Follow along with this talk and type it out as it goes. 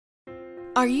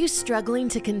Are you struggling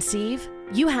to conceive?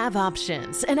 You have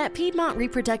options, and at Piedmont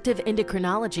Reproductive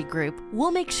Endocrinology Group,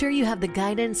 we'll make sure you have the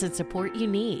guidance and support you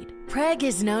need. PREG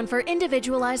is known for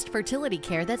individualized fertility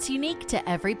care that's unique to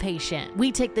every patient.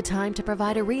 We take the time to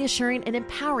provide a reassuring and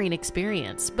empowering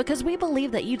experience because we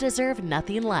believe that you deserve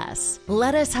nothing less.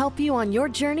 Let us help you on your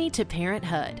journey to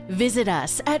parenthood. Visit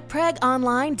us at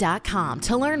pregonline.com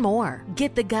to learn more.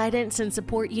 Get the guidance and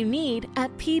support you need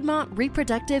at Piedmont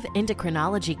Reproductive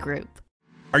Endocrinology Group.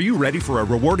 Are you ready for a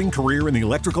rewarding career in the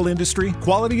electrical industry?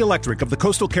 Quality Electric of the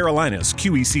Coastal Carolinas,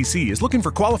 QECC, is looking for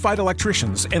qualified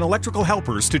electricians and electrical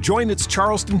helpers to join its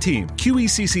Charleston team.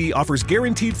 QECC offers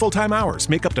guaranteed full-time hours,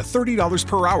 make up to $30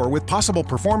 per hour with possible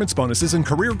performance bonuses and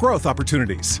career growth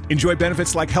opportunities. Enjoy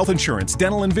benefits like health insurance,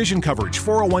 dental and vision coverage,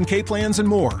 401k plans, and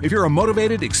more. If you're a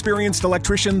motivated, experienced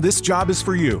electrician, this job is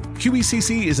for you.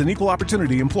 QECC is an equal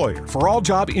opportunity employer. For all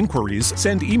job inquiries,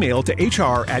 send email to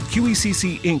hr@qeccinc.com.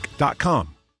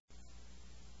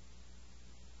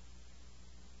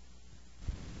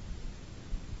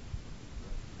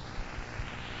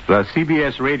 The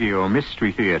CBS Radio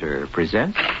Mystery Theater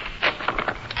presents...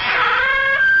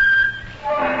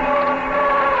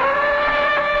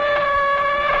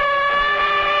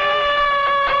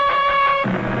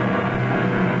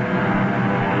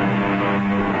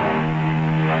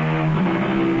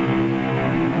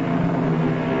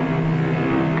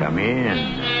 Come in.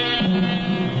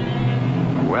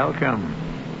 Welcome.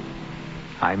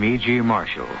 I'm E.G.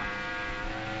 Marshall.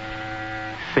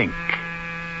 Think.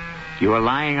 You are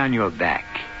lying on your back.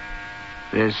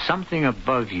 There's something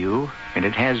above you, and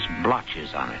it has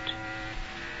blotches on it.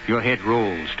 Your head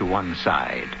rolls to one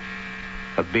side.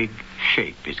 A big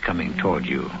shape is coming toward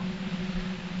you.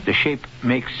 The shape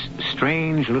makes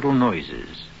strange little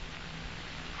noises.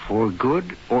 For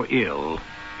good or ill,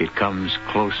 it comes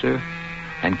closer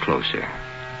and closer.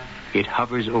 It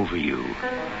hovers over you.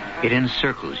 It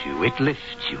encircles you. It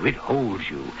lifts you. It holds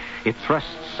you. It thrusts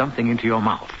something into your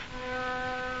mouth.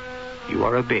 You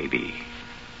are a baby,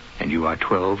 and you are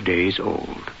 12 days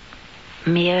old.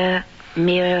 Mirror,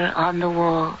 mirror on the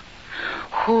wall,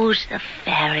 who's the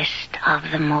fairest of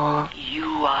them all? You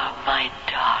are my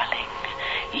darling,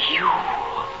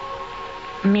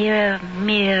 you. Mirror,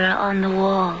 mirror on the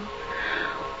wall,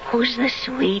 who's the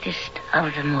sweetest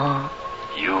of them all?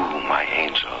 You, my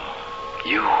angel,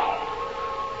 you.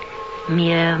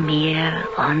 Mirror, mirror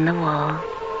on the wall,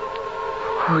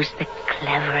 who's the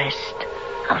cleverest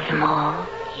of them all?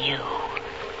 You.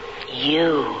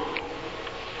 You.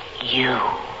 You.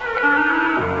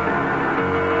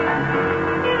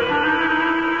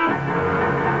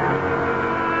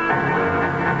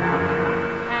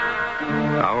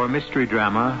 Our mystery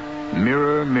drama,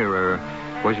 Mirror, Mirror,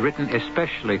 was written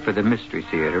especially for the Mystery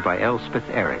Theater by Elspeth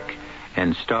Eric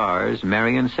and stars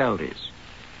Marion Seldes.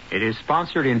 It is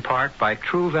sponsored in part by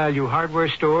True Value Hardware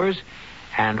Stores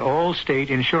and all state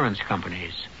insurance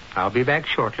companies. I'll be back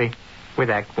shortly with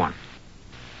Act One.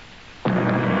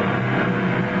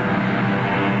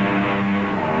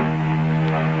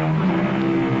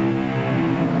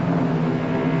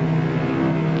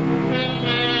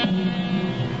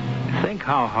 Think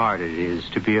how hard it is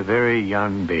to be a very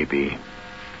young baby.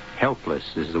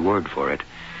 Helpless is the word for it.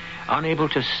 Unable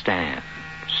to stand,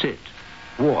 sit,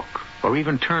 walk, or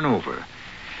even turn over.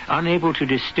 Unable to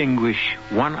distinguish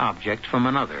one object from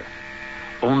another.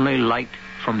 Only light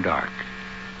from dark.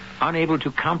 Unable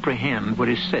to comprehend what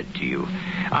is said to you.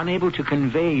 Unable to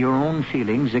convey your own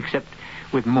feelings except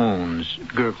with moans,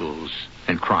 gurgles,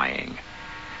 and crying.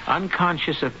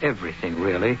 Unconscious of everything,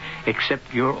 really,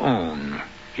 except your own,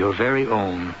 your very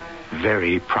own,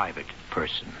 very private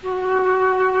person.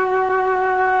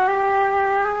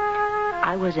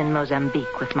 I was in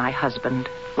Mozambique with my husband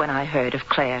when I heard of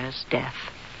Claire's death.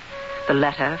 The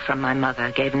letter from my mother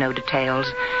gave no details,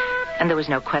 and there was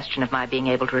no question of my being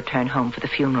able to return home for the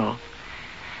funeral.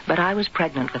 But I was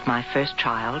pregnant with my first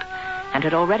child and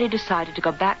had already decided to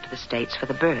go back to the States for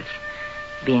the birth.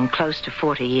 Being close to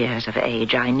 40 years of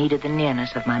age, I needed the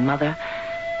nearness of my mother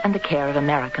and the care of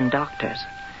American doctors.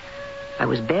 I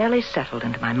was barely settled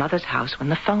into my mother's house when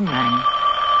the phone rang.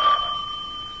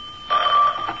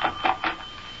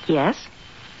 Yes?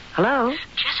 Hello?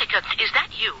 Jessica, is that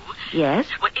you? Yes?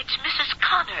 Well, it's Mrs.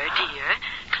 Connor, dear.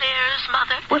 Claire's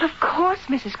mother. Well, of course,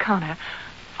 Mrs. Connor.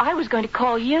 I was going to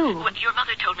call you. Well, your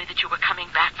mother told me that you were coming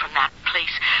back from that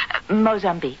place.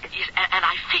 Mozambique. Yes, and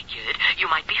I figured you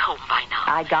might be home by now.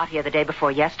 I got here the day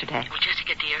before yesterday. Well,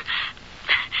 Jessica, dear,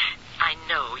 I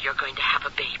know you're going to have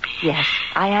a baby. Yes,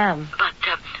 I am. But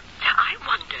I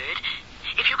wondered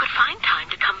if you could find time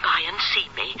to come by and see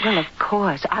me. Well, of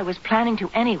course. I was planning to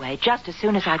anyway, just as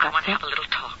soon as I got I want to set. have a little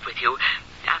talk with you.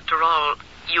 After After all,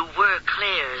 you were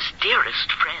Claire's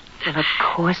dearest friend. Well, of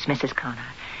course, Mrs. Connor.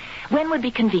 When would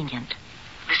be convenient?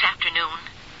 This afternoon.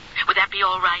 Would that be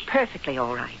all right? Perfectly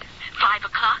all right. 5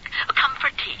 o'clock? Come for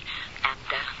tea. And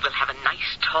we'll have a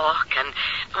nice talk. And,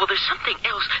 well, there's something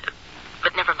else.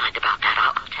 But never mind about that.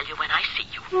 I'll tell you when I see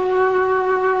you.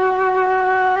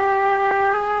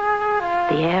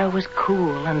 The air was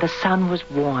cool and the sun was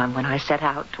warm when I set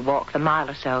out to walk the mile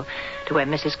or so to where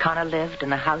Mrs. Connor lived in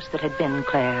the house that had been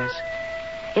Claire's.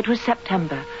 It was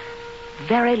September,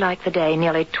 very like the day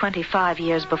nearly 25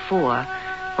 years before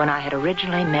when I had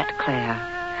originally met Claire.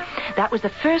 That was the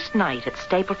first night at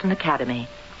Stapleton Academy,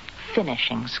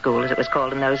 finishing school as it was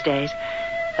called in those days,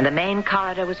 and the main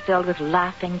corridor was filled with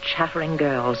laughing, chattering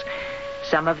girls.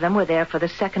 Some of them were there for the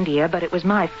second year, but it was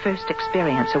my first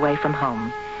experience away from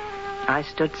home. I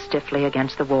stood stiffly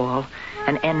against the wall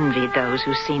and envied those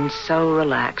who seemed so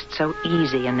relaxed, so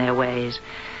easy in their ways.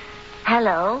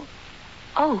 Hello.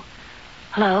 Oh,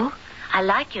 hello. I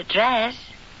like your dress.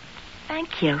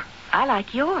 Thank you. I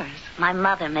like yours. My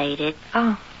mother made it.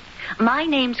 Oh, My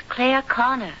name's Claire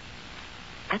Connor.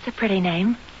 that's a pretty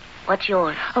name. What's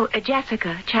yours? Oh,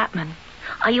 Jessica Chapman.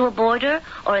 Are you a boarder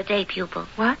or a day pupil?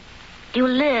 What? Do you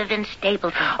live in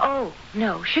Stapleton? Oh,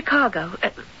 no, Chicago.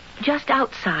 Just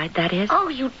outside, that is. Oh,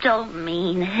 you don't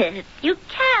mean it. You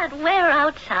can't. Where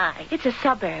outside? It's a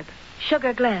suburb.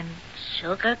 Sugar Glen.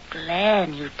 Sugar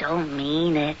Glen. You don't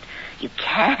mean it. You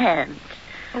can't.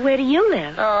 Where do you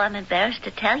live? Oh, I'm embarrassed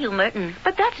to tell you, Merton.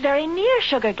 But that's very near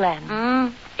Sugar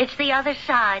Glen. It's the other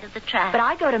side of the track. But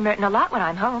I go to Merton a lot when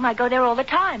I'm home. I go there all the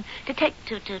time to take...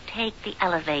 To take the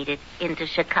elevated into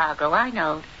Chicago, I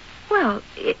know. Well,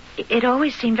 it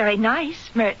always seemed very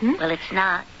nice, Merton. Well, it's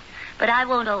not. But I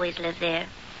won't always live there.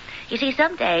 You see,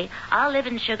 someday I'll live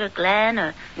in Sugar Glen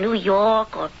or New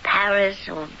York or Paris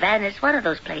or Venice, one of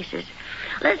those places.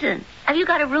 Listen, have you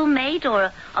got a roommate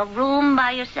or a room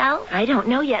by yourself? I don't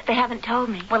know yet. They haven't told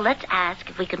me. Well, let's ask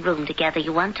if we can room together.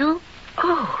 You want to?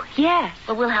 Oh, yes.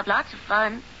 Well, we'll have lots of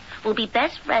fun. We'll be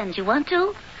best friends. You want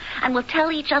to? And we'll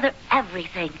tell each other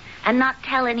everything and not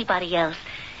tell anybody else.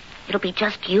 It'll be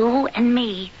just you and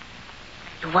me.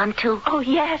 You want to? Oh,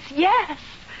 yes, yes.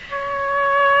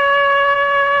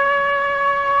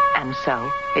 And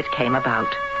so it came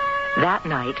about. That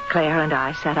night, Claire and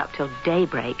I sat up till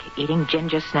daybreak, eating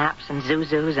ginger snaps and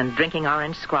zuzus and drinking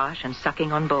orange squash and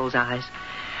sucking on bullseyes.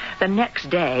 The next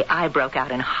day, I broke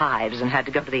out in hives and had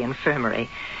to go to the infirmary.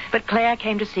 But Claire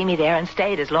came to see me there and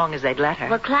stayed as long as they'd let her.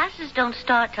 Well, classes don't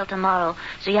start till tomorrow,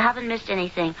 so you haven't missed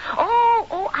anything.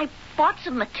 Oh, I bought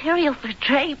some material for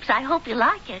drapes. I hope you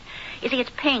like it. You see,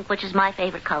 it's pink, which is my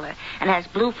favorite color, and has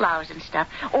blue flowers and stuff.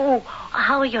 Oh,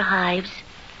 how are your hives?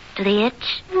 Do they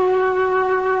itch?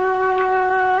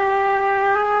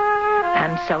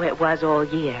 And so it was all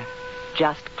year.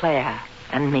 Just Claire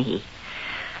and me.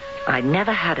 I'd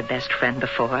never had a best friend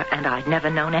before, and I'd never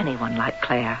known anyone like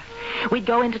Claire. We'd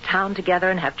go into town together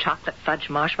and have chocolate fudge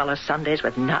marshmallow sundaes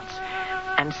with nuts.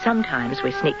 And sometimes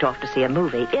we sneaked off to see a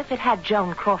movie if it had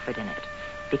Joan Crawford in it,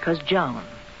 because Joan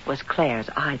was Claire's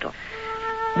idol.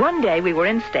 One day we were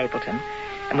in Stapleton,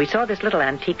 and we saw this little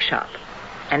antique shop.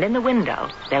 And in the window,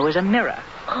 there was a mirror.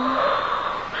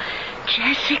 Oh,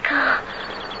 Jessica,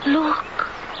 look.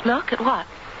 Look at what?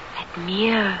 That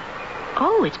mirror.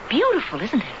 Oh, it's beautiful,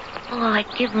 isn't it? Oh, I'd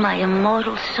give my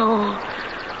immortal soul.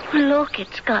 Look,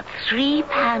 it's got 3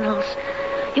 panels.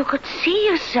 You could see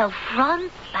yourself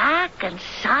front, back, and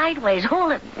sideways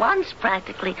all at once,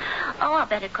 practically. Oh, I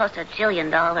bet it cost $1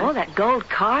 jillion. Oh, that gold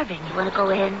carving. You want to go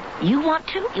in? You want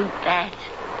to? You bet.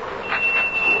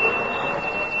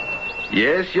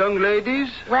 Yes, young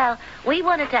ladies? Well, we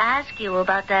wanted to ask you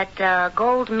about that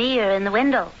gold mirror in the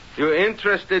window. You're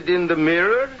interested in the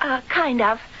mirror? Kind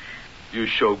of. You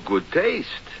show good taste.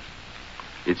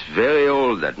 It's very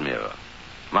old, that mirror.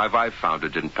 My wife found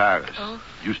it in Paris. Oh.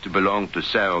 Used to belong to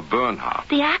Sarah Bernhardt.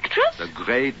 The actress? The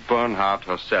great Bernhardt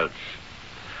herself.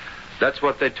 That's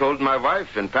what they told my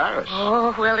wife in Paris.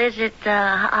 Oh, well, is it,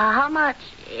 how much?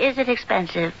 Is it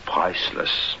expensive?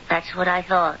 Priceless. That's what I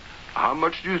thought. How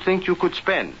much do you think you could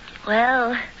spend?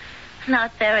 Well,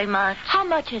 not very much. How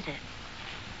much is it?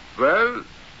 Well,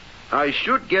 I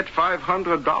should get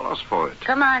 $500 for it.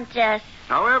 Come on, Jess.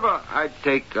 However, I'd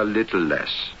take a little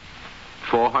less.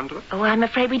 400? Oh, I'm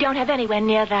afraid we don't have anywhere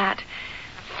near that.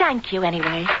 Thank you,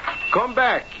 anyway. Come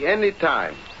back any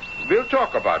time. We'll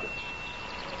talk about it.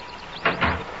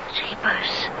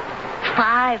 Jeepers.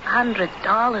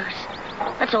 $500.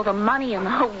 That's all the money in the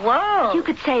whole world. You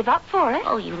could save up for it.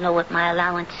 Oh, you know what my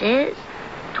allowance is.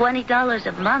 $20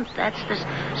 a month. That's the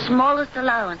smallest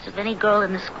allowance of any girl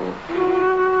in the school.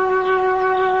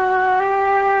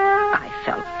 I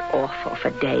felt awful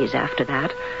for days after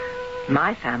that.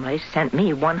 My family sent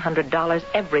me $100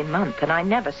 every month, and I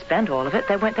never spent all of it.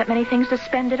 There weren't that many things to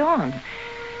spend it on.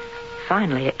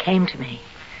 Finally, it came to me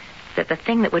that the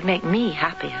thing that would make me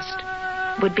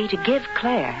happiest would be to give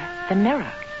Claire the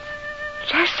mirror.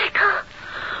 Jessica!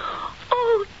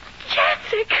 Oh,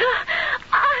 Jessica!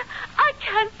 I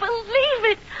can't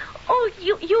believe it! Oh,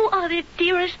 you are the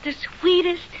dearest, the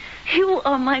sweetest. You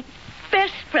are my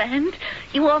best friend.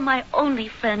 You are my only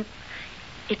friend.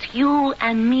 It's you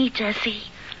and me, Jessie.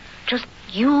 Just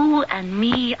you and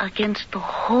me against the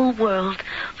whole world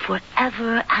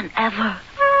forever and ever.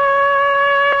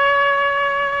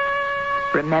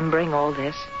 Remembering all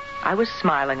this, I was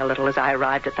smiling a little as I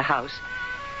arrived at the house.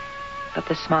 But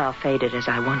the smile faded as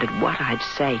I wondered what I'd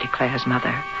say to Claire's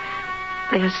mother.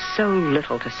 There's so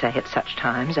little to say at such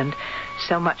times, and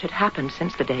so much had happened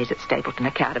since the days at Stapleton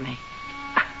Academy.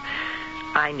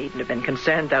 I needn't have been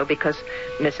concerned, though, because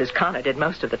Mrs. Connor did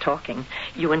most of the talking.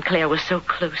 You and Claire were so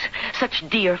close. Such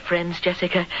dear friends,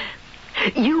 Jessica.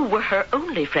 You were her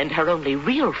only friend, her only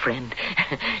real friend.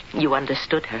 You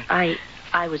understood her.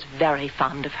 I was very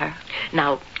fond of her.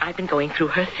 Now, I've been going through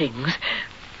her things.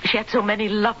 She had so many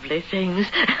lovely things.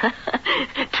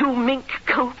 2 mink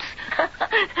coats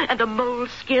and a mole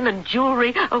skin and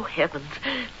jewelry. Oh, heavens.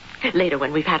 Later,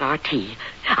 when we've had our tea,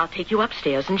 I'll take you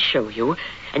upstairs and show you,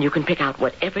 and you can pick out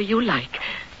whatever you like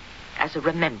as a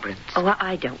remembrance. Oh,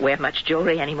 I don't wear much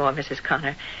jewelry anymore, Mrs.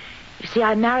 Connor. You see,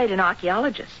 I married an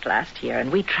archaeologist last year,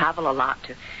 and we travel a lot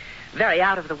to very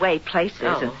out-of-the-way places.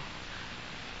 Oh. And...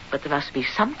 But there must be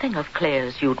something of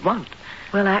Claire's you'd want.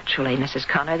 Well, actually, Mrs.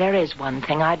 Connor, there is one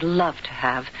thing I'd love to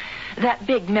have. That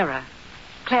big mirror.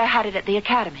 Claire had it at the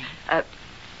academy.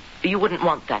 You wouldn't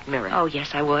want that mirror? Oh,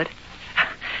 yes, I would.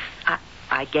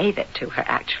 I gave it to her,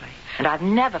 actually. And I've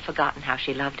never forgotten how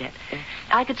she loved it.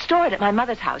 I could store it at my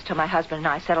mother's house till my husband and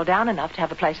I settled down enough to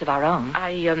have a place of our own.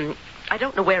 I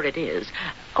don't know where it is.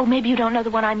 Oh, maybe you don't know the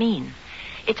one I mean.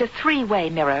 It's a 3-way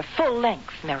mirror,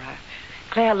 full-length mirror.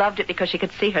 Claire loved it because she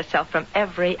could see herself from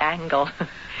every angle.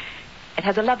 It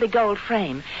has a lovely gold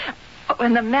frame.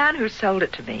 When the man who sold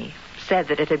it to me said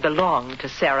that it had belonged to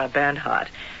Sarah Bernhardt,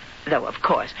 though, of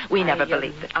course, we never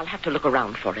believed it. I'll have to look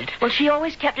around for it. Well, she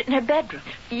always kept it in her bedroom.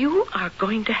 You are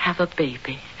going to have a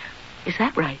baby. Is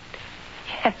that right?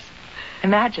 Yes.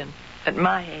 Imagine, at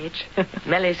my age.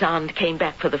 Melisande came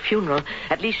back for the funeral.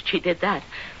 At least she did that.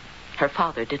 Her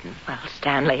father didn't. Well,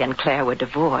 Stanley and Claire were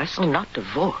divorced. Oh, not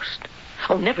divorced.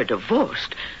 Oh, never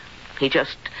divorced. He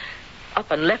just up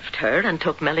and left her and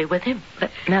took Melly with him.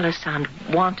 But Melisande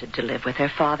wanted to live with her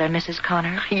father, Mrs.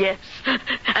 Connor. Yes,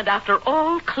 and after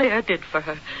all Claire did for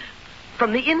her,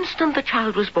 from the instant the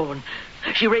child was born,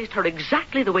 she raised her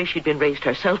exactly the way she'd been raised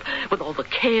herself, with all the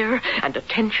care and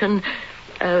attention.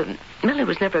 Melly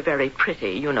was never very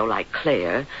pretty, you know, like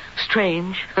Claire.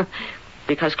 Strange,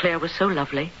 because Claire was so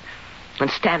lovely. And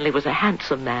Stanley was a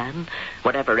handsome man,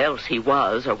 whatever else he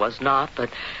was or was not, but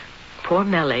poor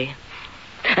Melly.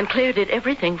 And Claire did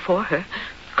everything for her.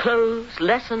 Clothes,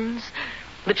 lessons.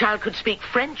 The child could speak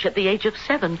French at the age of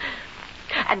 7.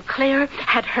 And Claire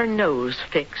had her nose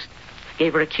fixed.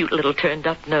 Gave her a cute little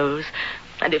turned-up nose.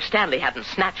 And if Stanley hadn't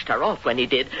snatched her off when he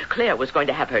did, Claire was going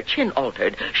to have her chin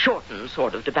altered, shortened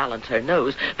sort of to balance her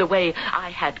nose, the way I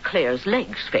had Claire's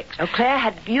legs fixed. Oh, Claire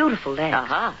had beautiful legs.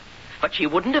 Uh-huh. But she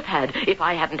wouldn't have had if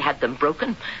I hadn't had them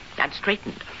broken and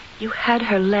straightened. You had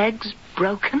her legs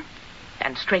broken?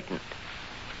 And straightened.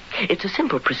 It's a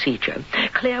simple procedure.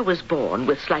 Claire was born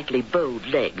with slightly bowed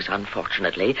legs,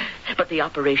 unfortunately, but the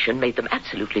operation made them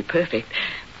absolutely perfect.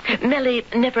 Melly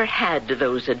never had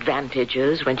those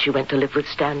advantages when she went to live with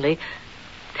Stanley.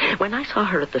 When I saw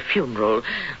her at the funeral,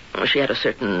 she had a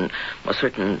certain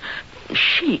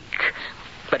chic,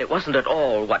 but it wasn't at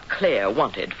all what Claire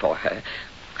wanted for her.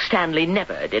 Stanley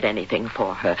never did anything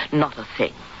for her, not a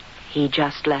thing. He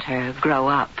just let her grow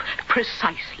up.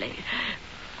 Precisely.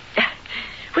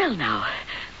 Well, now,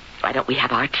 why don't we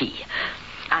have our tea?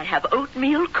 I have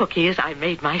oatmeal cookies I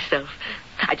made myself.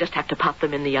 I just have to pop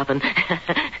them in the oven.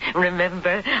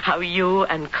 Remember how you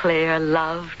and Claire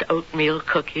loved oatmeal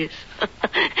cookies?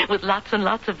 With lots and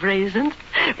lots of raisins?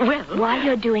 Well, while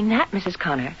you're doing that, Mrs.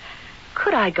 Connor,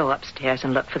 could I go upstairs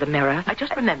and look for the mirror? I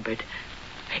just remembered.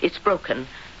 It's broken.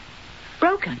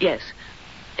 Broken? Yes.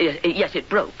 Yes, it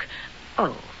broke.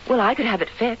 Oh, well, I could have it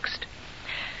fixed.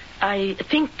 I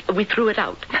think we threw it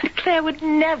out. Claire would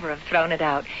never have thrown it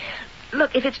out.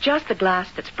 Look, if it's just the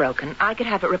glass that's broken, I could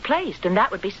have it replaced, and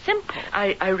that would be simple.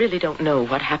 I really don't know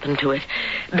what happened to it.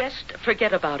 Best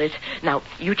forget about it. Now,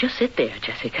 you just sit there,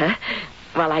 Jessica,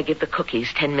 while I give the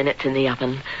cookies 10 minutes in the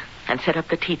oven and set up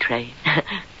the tea tray.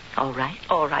 All right?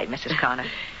 All right, Mrs. Connor.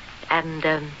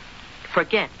 And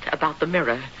forget about the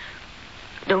mirror.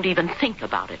 Don't even think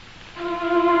about it.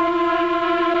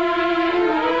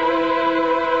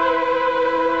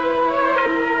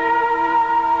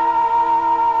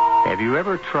 Have you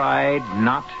ever tried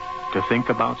not to think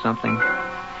about something?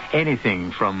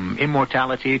 Anything from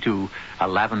immortality to a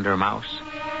lavender mouse?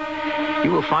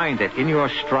 You will find that in your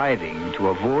striving to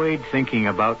avoid thinking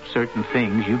about certain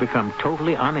things, you become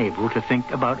totally unable to think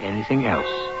about anything else.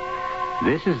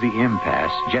 This is the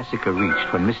impasse Jessica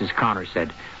reached when Mrs. Connor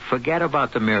said, "Forget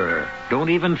about the mirror.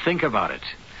 Don't even think about it."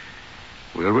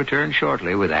 We'll return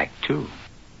shortly with Act 2.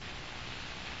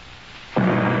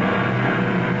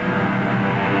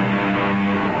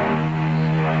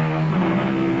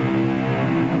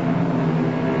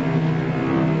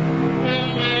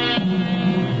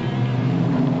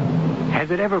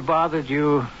 Has it ever bothered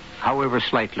you, however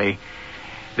slightly,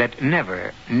 that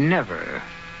never, never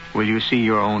will you see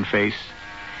your own face?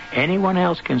 Anyone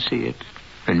else can see it,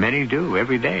 and many do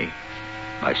every day.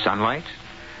 By sunlight,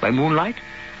 by moonlight,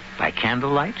 by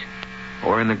candlelight,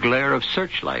 or in the glare of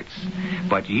searchlights.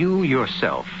 But you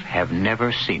yourself have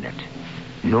never seen it,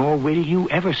 nor will you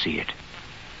ever see it,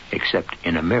 except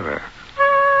in a mirror.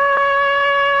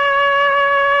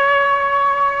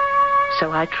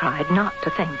 So I tried not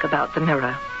to think about the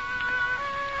mirror.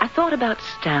 I thought about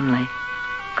Stanley.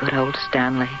 Good old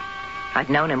Stanley. I'd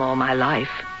known him all my life.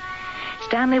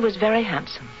 Stanley was very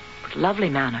handsome, with lovely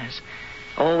manners,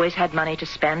 always had money to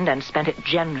spend and spent it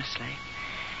generously,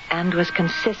 and was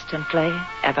consistently,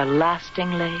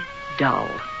 everlastingly dull.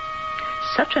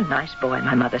 Such a nice boy,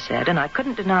 my mother said, and I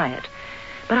couldn't deny it.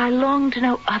 But I longed to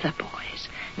know other boys,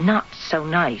 not so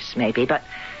nice, maybe, but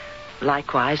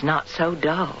likewise not so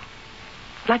dull.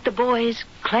 Like the boys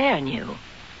Claire knew.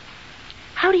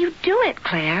 How do you do it,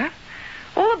 Claire?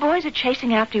 All the boys are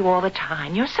chasing after you all the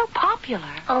time. You're so popular.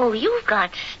 Oh, you've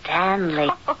got Stanley.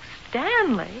 Oh,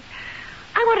 Stanley?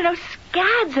 I want to know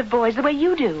scads of boys the way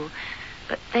you do.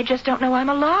 But they just don't know I'm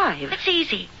alive. It's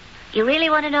easy. You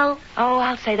really want to know? Oh,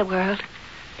 I'll say the word.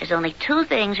 There's only 2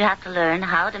 things you have to learn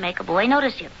how to make a boy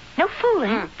notice you. No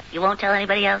fooling. You won't tell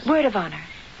anybody else? Word of honor.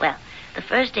 Well, the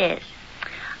first is,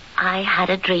 I had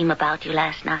a dream about you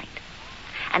last night.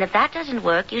 And if that doesn't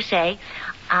work, you say,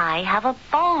 I have a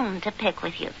bone to pick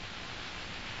with you.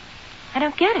 I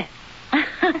don't get it.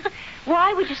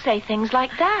 Why would you say things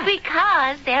like that?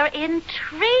 Because they're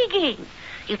intriguing.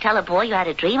 You tell a boy you had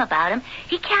a dream about him,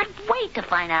 he can't wait to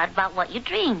find out about what you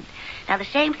dreamed. Now, the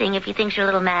same thing if he thinks you're a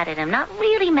little mad at him. Not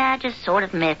really mad, just sort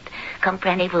of miffed.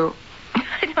 Comprenez-vous?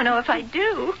 I don't know if I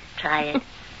do. Try it.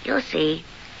 You'll see.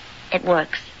 It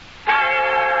works.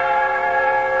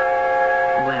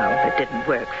 Well, it didn't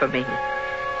work for me.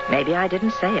 Maybe I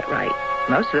didn't say it right.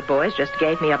 Most of the boys just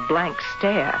gave me a blank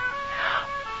stare.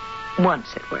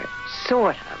 Once it worked,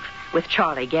 sort of, with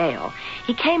Charlie Gale.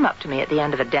 He came up to me at the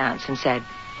end of the dance and said,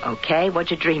 "Okay,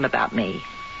 what'd you dream about me?"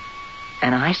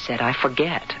 And I said, "I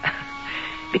forget."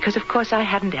 Because, of course, I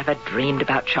hadn't ever dreamed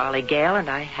about Charlie Gale, and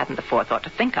I hadn't the forethought to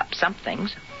think up some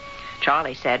things.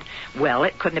 Charlie said, "Well,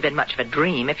 it couldn't have been much of a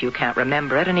dream if you can't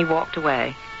remember it," and he walked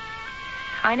away.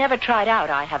 I never tried out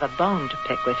I have a bone to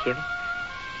pick with you.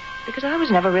 Because I was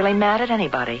never really mad at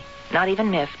anybody, not even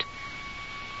miffed.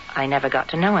 I never got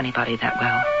to know anybody that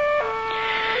well.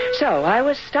 So I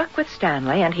was stuck with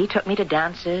Stanley, and he took me to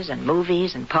dances and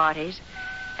movies and parties,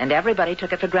 and everybody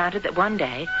took it for granted that one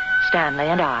day Stanley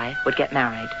and I would get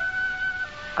married.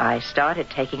 I started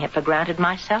taking it for granted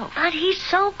myself. But he's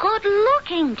so good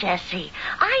looking, Jessie.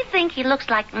 I think he looks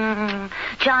like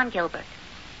John Gilbert.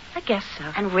 I guess so.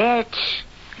 And rich.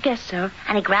 I guess so.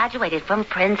 And he graduated from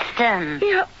Princeton.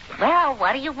 Yeah. Well,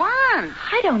 what do you want?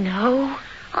 I don't know.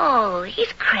 Oh,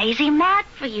 he's crazy mad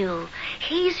for you.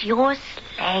 He's your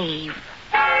slave.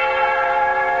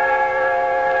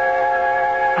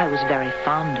 I was very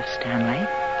fond of Stanley.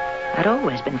 I'd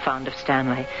always been fond of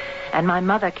Stanley. And my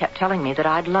mother kept telling me that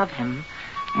I'd love him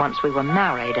once we were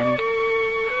married, and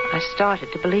I started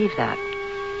to believe that.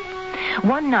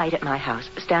 One night at my house,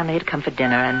 Stanley had come for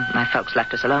dinner, and my folks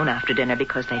left us alone after dinner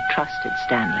because they trusted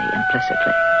Stanley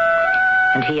implicitly.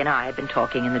 And he and I had been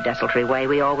talking in the desultory way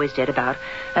we always did about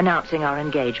announcing our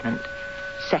engagement,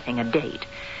 setting a date,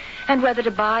 and whether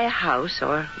to buy a house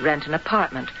or rent an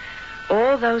apartment.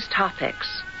 All those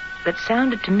topics that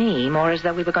sounded to me more as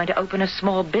though we were going to open a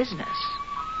small business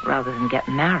rather than get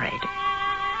married.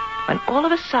 When all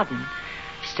of a sudden,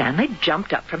 Stanley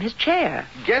jumped up from his chair.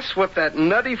 Guess what that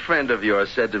nutty friend of yours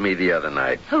said to me the other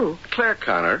night? Who? Claire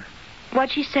Connor.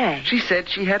 What'd she say? She said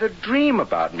she had a dream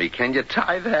about me. Can you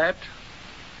tie that?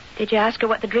 Did you ask her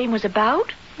what the dream was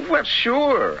about? Well,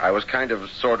 sure. I was kind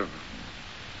of, sort of...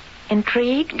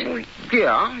 Intrigued?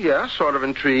 Yeah, sort of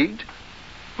intrigued.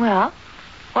 Well,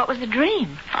 what was the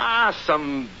dream?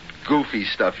 Some goofy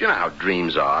stuff. You know how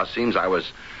dreams are. Seems I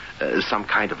was some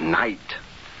kind of knight.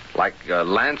 Like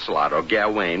Lancelot or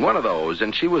Gawain, one of those.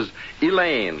 And she was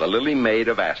Elaine, the lily maid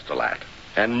of Astolat.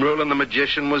 And Merlin the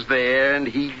magician was there, and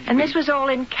he... And this was all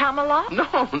in Camelot?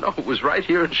 No, it was right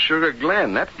here in Sugar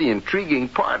Glen. That's the intriguing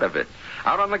part of it.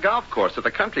 Out on the golf course at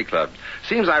the country club.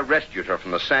 Seems I rescued her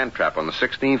from the sand trap on the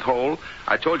 16th hole.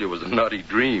 I told you it was a nutty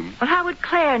dream. Well, how would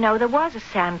Claire know there was a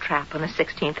sand trap on the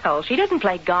 16th hole? She doesn't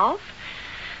play golf.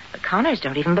 The Connors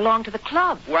don't even belong to the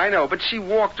club. Well, I know, but she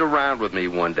walked around with me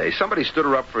one day. Somebody stood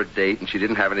her up for a date, and she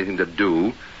didn't have anything to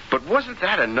do. But wasn't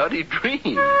that a nutty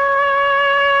dream?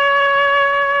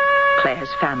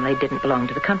 Claire's family didn't belong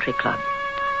to the country club.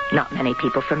 Not many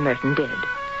people from Merton did.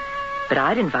 But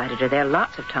I'd invited her there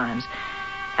lots of times.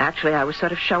 Actually, I was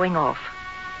sort of showing off.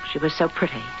 She was so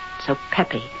pretty, so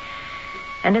peppy.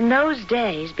 And in those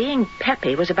days, being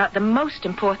peppy was about the most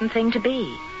important thing to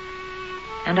be.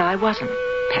 And I wasn't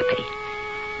peppy.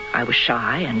 I was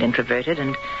shy and introverted,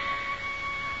 and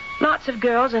lots of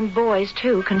girls and boys,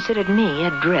 too, considered me a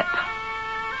drip.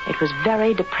 It was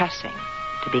very depressing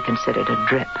to be considered a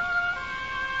drip.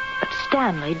 But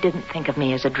Stanley didn't think of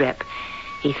me as a drip.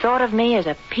 He thought of me as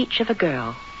a peach of a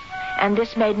girl. And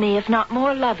this made me, if not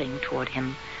more loving toward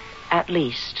him, at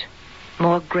least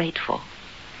more grateful.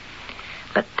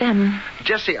 But then...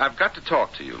 Jessie, I've got to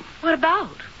talk to you. What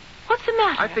about? What's the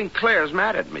matter? I think Claire's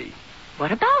mad at me.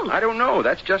 What about? I don't know.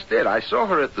 That's just it. I saw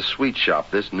her at the sweet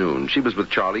shop this noon. She was with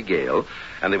Charlie Gale,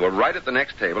 and they were right at the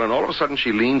next table, and all of a sudden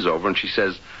she leans over and she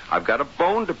says, "I've got a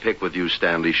bone to pick with you,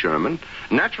 Stanley Sherman."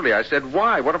 Naturally, I said,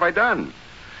 "Why? What have I done?"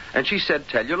 And she said,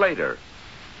 "Tell you later."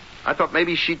 I thought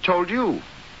maybe she'd told you.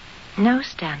 No,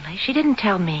 Stanley, she didn't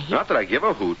tell me. Not that I give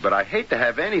a hoot, but I hate to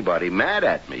have anybody mad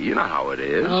at me. You know how it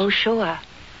is. Oh, sure.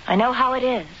 I know how it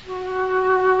is.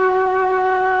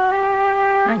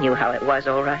 I knew how it was,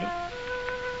 all right.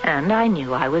 And I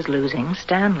knew I was losing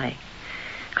Stanley.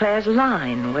 Claire's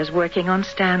line was working on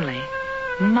Stanley.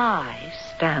 My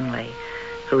Stanley,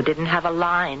 who didn't have a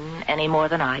line any more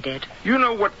than I did. You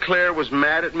know what Claire was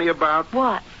mad at me about?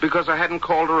 What? Because I hadn't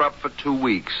called her up for 2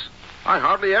 weeks. I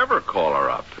hardly ever call her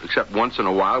up, except once in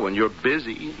a while when you're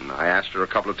busy. And I asked her a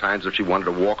couple of times if she wanted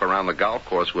to walk around the golf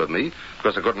course with me,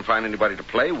 because I couldn't find anybody to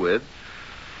play with.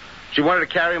 She wanted to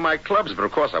carry my clubs, but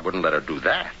of course I wouldn't let her do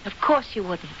that. Of course you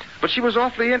wouldn't. But she was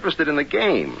awfully interested in the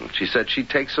game. She said she'd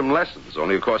take some lessons,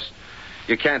 only of course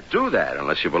you can't do that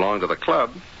unless you belong to the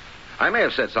club. I may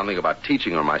have said something about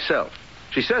teaching her myself.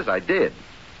 She says I did.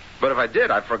 But if I did,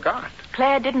 I forgot.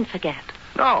 Claire didn't forget.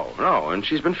 No, and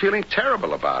she's been feeling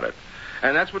terrible about it.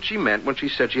 And that's what she meant when she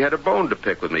said she had a bone to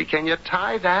pick with me. Can you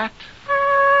tie that?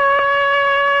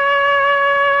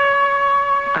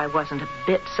 I wasn't a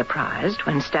bit surprised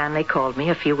when Stanley called me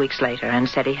a few weeks later and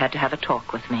said he had to have a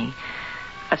talk with me.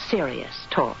 A serious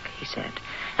talk, he said.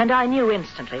 And I knew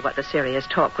instantly what the serious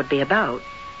talk would be about.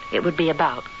 It would be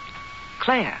about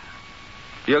Claire.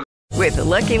 With the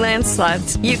Lucky Land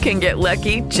Slots, you can get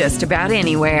lucky just about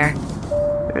anywhere.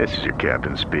 This is your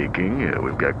captain speaking.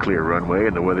 We've got clear runway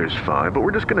and the weather's fine, but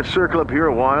we're just going to circle up here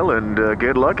a while and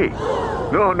get lucky.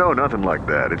 No, nothing like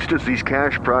that. It's just these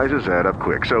cash prizes add up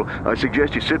quick. So I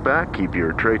suggest you sit back, keep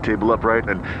your tray table upright,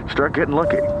 and start getting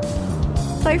lucky.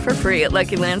 Play for free at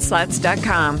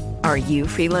LuckyLandSlots.com. Are you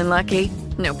feeling lucky?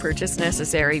 No purchase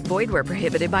necessary. Void where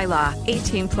prohibited by law.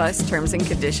 18+ terms and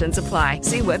conditions apply.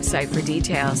 See website for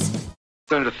details. I'm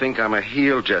starting to think I'm a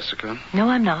heel, Jessica. No,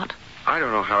 I'm not. I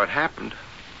don't know how it happened.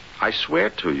 I swear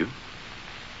to you.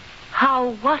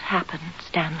 How? What happened,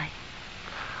 Stanley?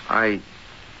 I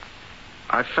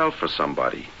fell for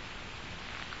somebody.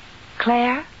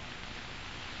 Claire?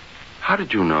 How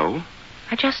did you know?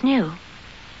 I just knew.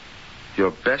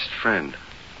 Your best friend.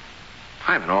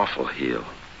 I'm an awful heel.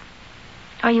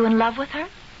 Are you in love with her?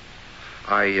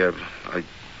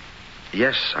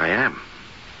 Yes, I am.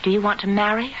 Do you want to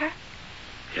marry her?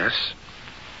 Yes.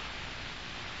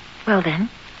 Well, then,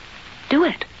 do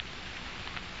it.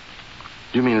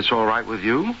 You mean it's all right with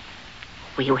you?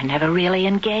 We were never really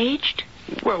engaged.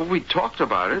 Well, we talked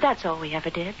about it. That's all we ever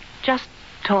did. Just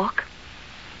talk.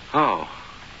 Oh.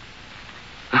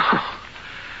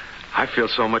 I feel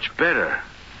so much better.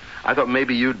 I thought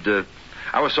maybe you'd...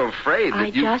 I was so afraid that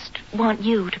I just want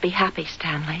you to be happy,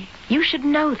 Stanley. You should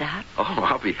know that. Oh,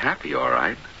 I'll be happy, all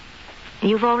right.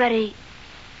 You've already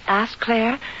asked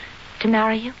Claire to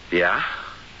marry you? Yeah.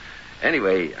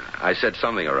 Anyway, I said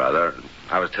something or other.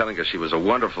 I was telling her she was a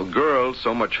wonderful girl,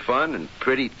 so much fun and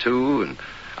pretty, too, and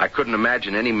I couldn't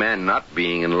imagine any man not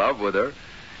being in love with her.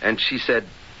 And she said,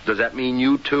 "Does that mean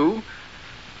you, too?"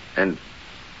 And,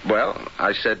 well,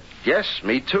 I said, yes,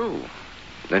 me too.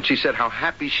 And she said how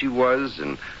happy she was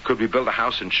and could we build a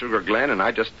house in Sugar Glen, and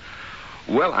I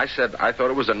said I thought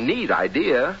it was a neat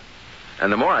idea.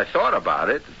 And the more I thought about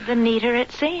it... The neater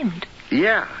it seemed.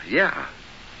 Yeah.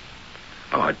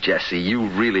 Oh, Jessie, you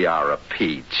really are a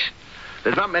peach.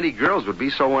 There's not many girls would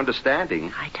be so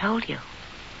understanding. I told you.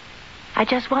 I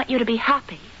just want you to be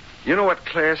happy. You know what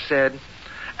Claire said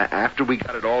after we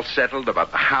got it all settled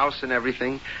about the house and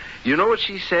everything? You know what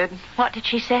she said? What did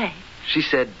she say? She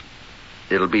said,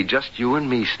 it'll be just you and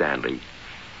me, Stanley.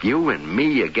 You and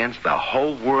me against the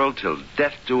whole world till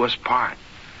death do us part.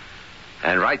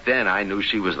 And right then I knew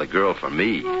she was the girl for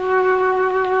me.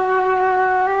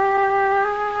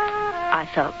 I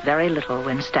felt very little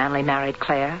when Stanley married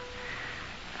Claire.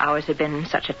 Ours had been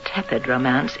such a tepid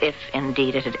romance, if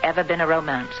indeed it had ever been a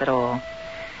romance at all.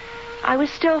 I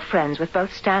was still friends with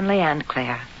both Stanley and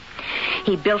Claire.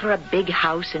 He built her a big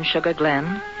house in Sugar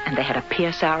Glen, and they had a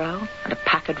Pierce Arrow and a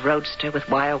Packard Roadster with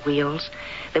wire wheels.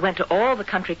 They went to all the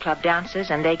country club dances,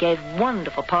 and they gave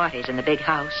wonderful parties in the big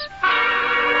house.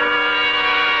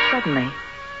 Suddenly,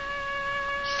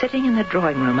 sitting in the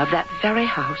drawing room of that very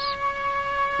house,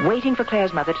 waiting for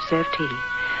Claire's mother to serve tea,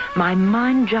 my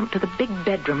mind jumped to the big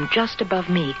bedroom just above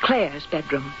me, Claire's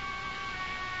bedroom.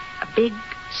 A big,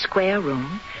 square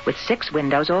room with 6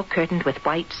 windows all curtained with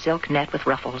white silk net with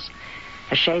ruffles.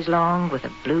 A chaise longue with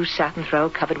a blue satin throw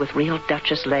covered with real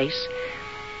Duchess lace.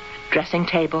 A dressing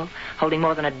table holding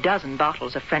more than a dozen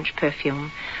bottles of French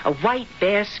perfume. A white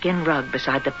bearskin rug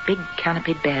beside the big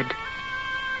canopied bed.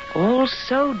 All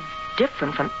so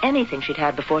different from anything she'd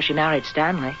had before she married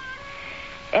Stanley.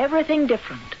 Everything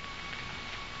different,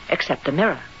 except the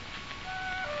mirror.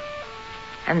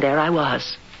 And there I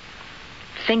was,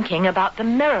 thinking about the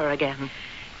mirror again.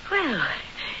 Well,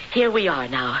 here we are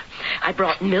now. I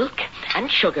brought milk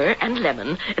and sugar and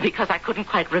lemon because I couldn't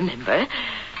quite remember.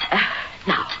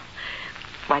 Now,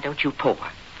 why don't you pour?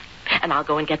 And I'll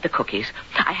go and get the cookies.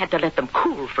 I had to let them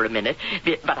cool for a minute,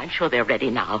 but I'm sure they're ready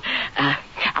now.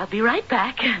 I'll be right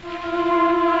back.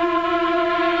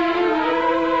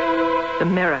 The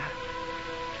mirror.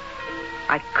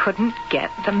 I couldn't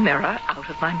get the mirror out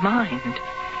of my mind.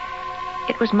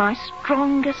 It was my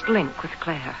strongest link with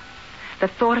Claire. The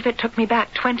thought of it took me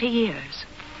back 20 years.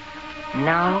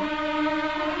 Now,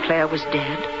 Claire was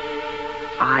dead.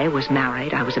 I was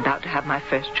married. I was about to have my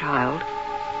first child.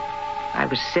 I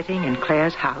was sitting in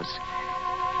Claire's house,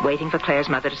 waiting for Claire's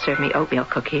mother to serve me oatmeal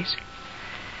cookies.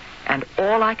 And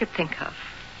all I could think of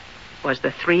was the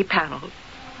 3-paneled,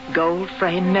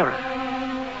 gold-framed mirror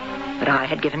that I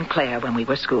had given Claire when we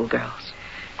were schoolgirls.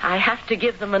 I have to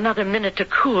give them another minute to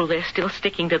cool. They're still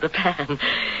sticking to the pan.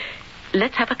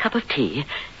 Let's have a cup of tea,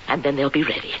 and then they'll be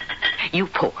ready. You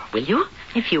pour, will you?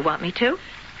 If you want me to.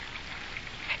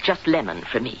 Just lemon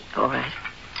for me. All right.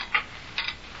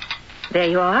 There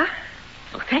you are.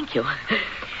 Oh, thank you.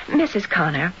 Mrs.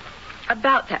 Connor,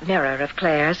 about that mirror of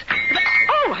Claire's.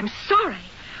 Oh, I'm sorry.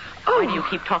 Oh. Why do you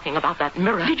keep talking about that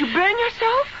mirror? Did you burn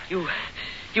yourself?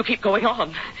 You keep going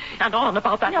on and on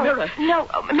about that mirror. No,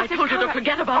 Mrs. I told Connor. you to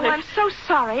forget about it. I'm so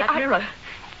sorry. That mirror.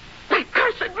 That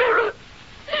cursed mirror.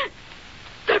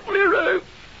 That mirror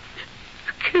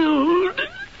killed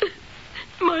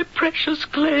my precious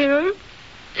Claire.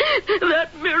 That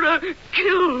mirror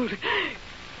killed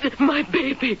my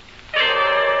baby.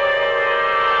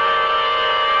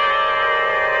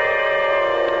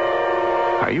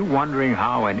 Are you wondering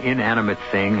how an inanimate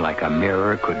thing like a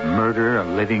mirror could murder a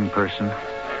living person?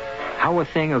 How a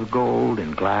thing of gold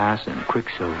and glass and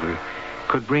quicksilver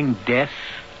could bring death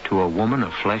to a woman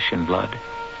of flesh and blood?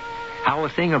 How a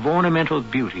thing of ornamental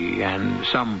beauty and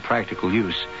some practical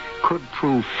use could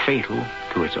prove fatal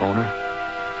to its owner?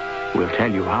 We'll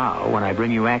tell you how when I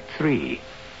bring you Act 3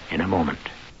 in a moment.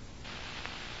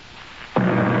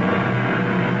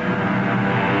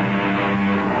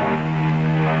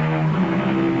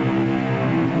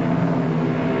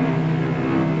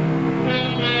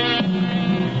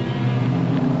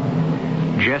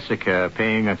 Jessica,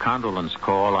 paying a condolence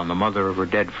call on the mother of her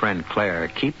dead friend Claire,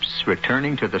 keeps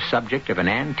returning to the subject of an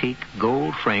antique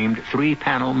gold-framed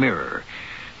 3-panel mirror,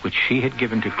 which she had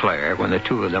given to Claire when the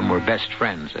two of them were best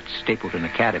friends at Stapleton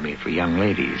Academy for young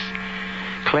ladies.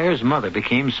 Claire's mother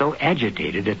became so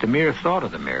agitated at the mere thought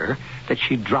of the mirror that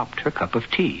she dropped her cup of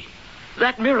tea.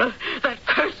 That mirror, that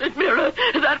cursed mirror,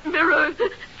 that mirror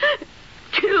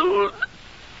killed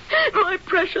my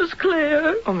precious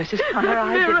Claire. Oh, Mrs. Connor,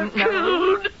 I didn't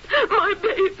know. Killed my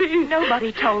baby.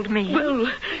 Nobody told me. Well,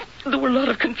 there were a lot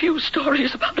of confused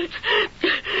stories about it.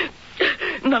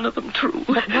 None of them true.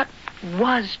 But what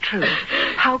was true?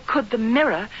 How could the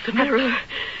mirror... The mirror...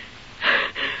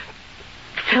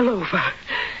 fell over.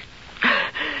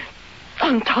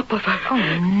 On top of her.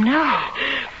 Oh, no.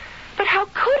 But how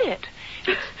could it?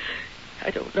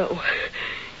 I don't know.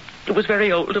 It was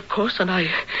very old, of course, and I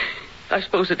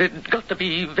suppose it had got to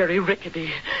be very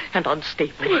rickety and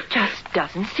unstable. But it just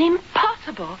doesn't seem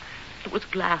possible. There was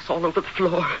glass all over the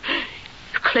floor.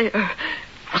 Claire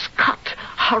was cut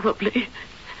horribly.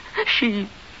 She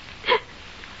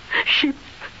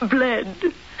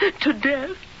bled to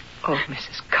death. Oh,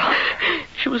 Mrs. Connor.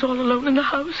 She was all alone in the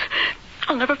house.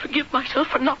 I'll never forgive myself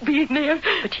for not being there.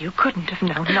 But you couldn't have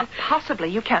known. Not possibly.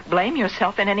 You can't blame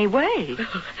yourself in any way.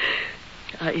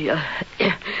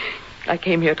 I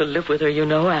came here to live with her, you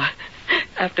know,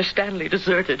 after Stanley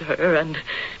deserted her and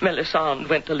Melisande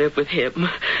went to live with him.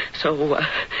 So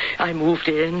I moved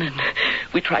in and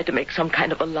we tried to make some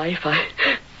kind of a life.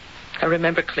 I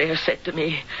remember Claire said to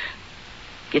me,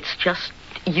 "It's just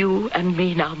you and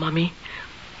me now, Mummy.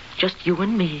 Just you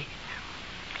and me.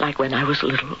 Like when I was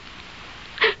little."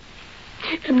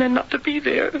 And then not to be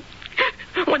there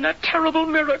when that terrible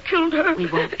mirror killed her. We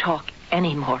won't talk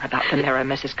any more about the mirror,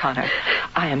 Mrs. Connor.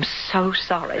 I am so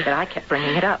sorry that I kept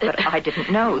bringing it up, but I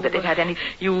didn't know that it had any...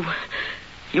 You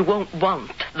won't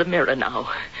want the mirror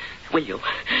now, will you?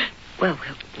 Well,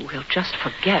 we'll just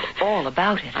forget all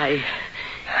about it.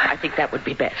 I think that would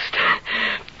be best.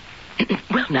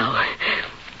 Well, now,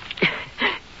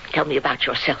 tell me about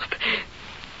yourself.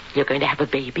 You're going to have a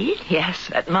baby? Yes,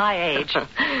 at my age.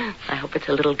 I hope it's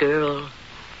a little girl.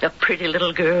 A pretty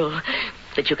little girl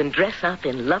that you can dress up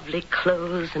in lovely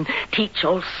clothes and teach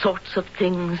all sorts of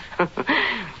things.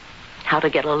 How to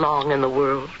get along in the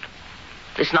world.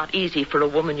 It's not easy for a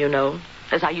woman, you know,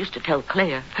 as I used to tell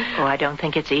Claire. Oh, I don't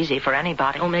think it's easy for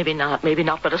anybody. Oh, maybe not,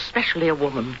 but especially a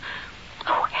woman.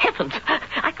 Oh, heavens,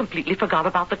 I completely forgot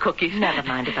about the cookies. Never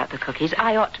mind about the cookies.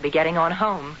 I ought to be getting on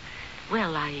home.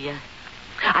 Well,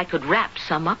 I could wrap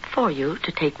some up for you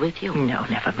to take with you. No,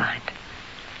 never mind.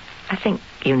 I think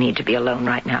you need to be alone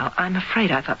right now. I'm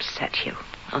afraid I've upset you.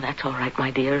 Oh, that's all right,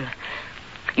 my dear.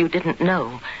 You didn't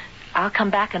know. I'll come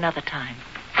back another time.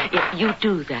 If you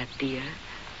do that, dear.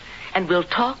 And we'll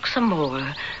talk some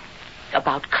more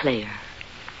about Claire.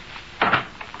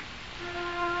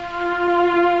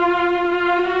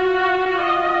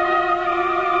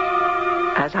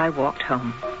 As I walked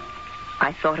home,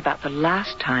 I thought about the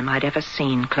last time I'd ever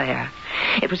seen Claire.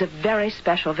 It was a very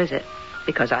special visit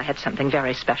because I had something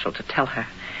very special to tell her.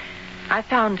 I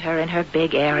found her in her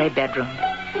big, airy bedroom,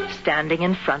 standing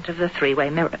in front of the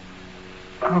three-way mirror.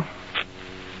 Oh,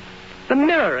 the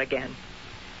mirror again.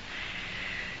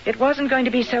 It wasn't going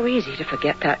to be so easy to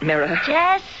forget that mirror.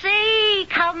 Jessie,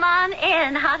 come on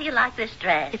in. How do you like this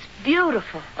dress? It's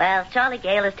beautiful. Well, Charlie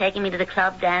Gale is taking me to the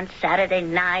club dance Saturday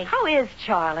night. How is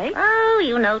Charlie? Oh,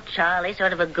 you know Charlie,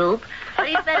 sort of a goop. But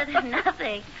he's better than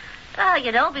nothing. Oh,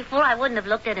 you know, before I wouldn't have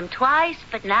looked at him twice,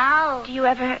 but now... Do you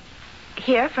ever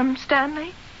hear from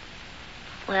Stanley?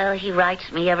 Well, he writes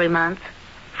me every month.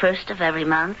 First of every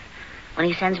month. When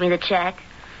he sends me the check.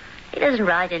 He doesn't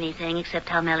write anything except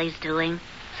how Mellie's doing.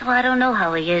 So I don't know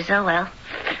how he is. Oh, well.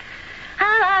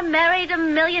 I married a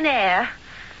millionaire.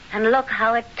 And look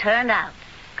how it turned out.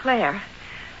 Claire,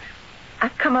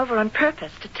 I've come over on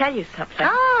purpose to tell you something.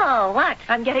 Oh, what?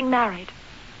 I'm getting married.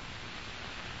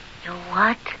 You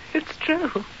what? It's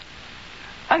true.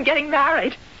 I'm getting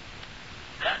married.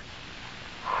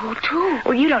 Who to?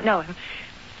 Well, you don't know him.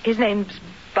 His name's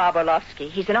Bob Orlovsky.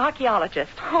 He's an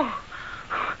archaeologist. Oh,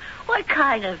 what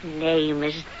kind of name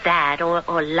is that,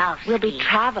 Orlovsky? We'll be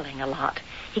traveling a lot.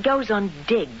 He goes on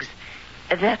digs.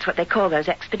 That's what they call those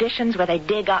expeditions where they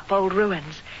dig up old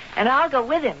ruins. And I'll go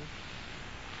with him.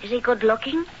 Is he good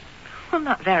looking? Well,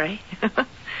 not very. But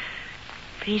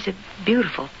he's a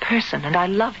beautiful person, and I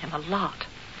love him a lot.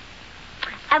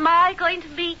 Am I going to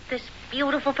meet this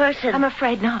beautiful person? I'm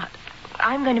afraid not.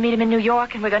 I'm going to meet him in New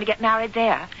York, and we're going to get married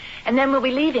there. And then we'll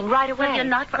be leaving right away. But you're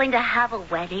not going to have a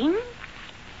wedding?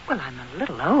 Well, I'm a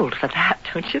little old for that,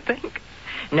 don't you think?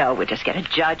 No, we'll just get a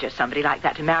judge or somebody like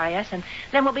that to marry us, and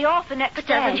then we'll be off the next day.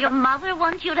 But doesn't your mother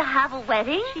want you to have a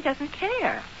wedding? She doesn't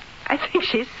care. I think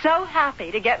she's so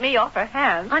happy to get me off her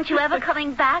hands. Aren't you ever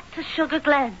coming back to Sugar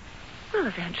Glen? Well,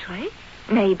 eventually.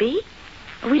 Maybe.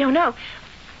 We don't know.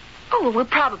 Oh, well, we'll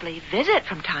probably visit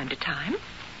from time to time.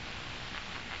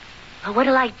 Well,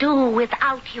 what'll I do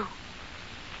without you?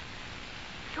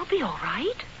 You'll be all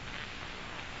right.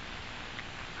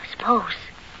 I suppose.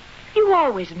 You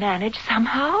always manage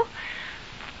somehow.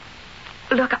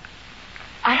 Look,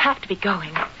 I have to be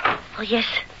going. Oh, yes.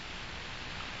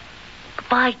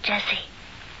 Goodbye, Jessie.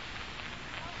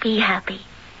 Be happy.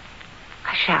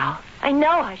 I shall. I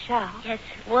know I shall. Yes.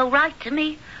 Well, write to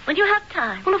me when you have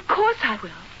time. Well, of course I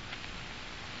will.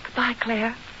 Bye,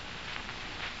 Claire.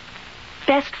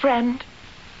 Best friend.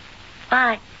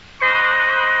 Bye.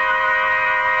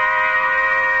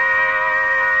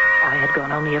 I had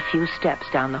gone only a few steps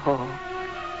down the hall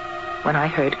when I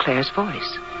heard Claire's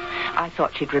voice. I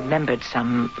thought she'd remembered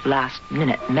some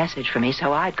last-minute message for me,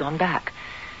 so I'd gone back.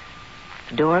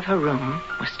 The door of her room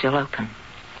was still open.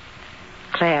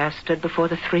 Claire stood before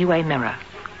the three-way mirror,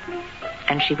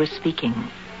 and she was speaking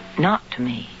not to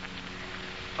me,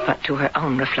 but to her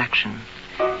own reflection,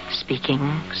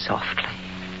 speaking softly,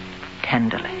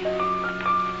 tenderly,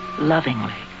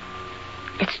 lovingly.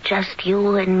 It's just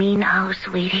you and me now,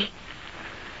 sweetie.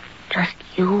 Just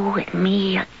you and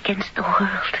me against the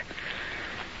world.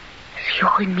 It's you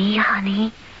and me,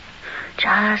 honey.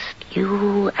 Just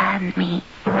you and me.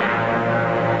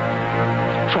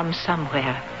 From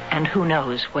somewhere, and who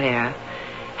knows where,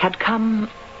 had come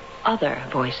other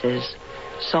voices,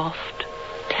 soft,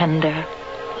 tender,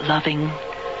 loving.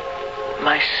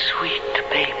 My sweet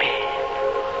baby.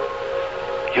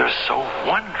 You're so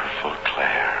wonderful,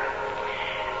 Claire.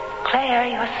 Claire,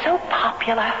 you're so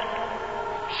popular.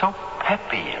 So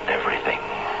peppy and everything.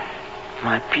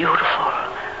 My beautiful,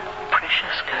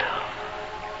 precious girl.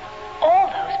 All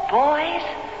those boys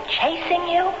chasing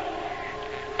you?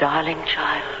 Darling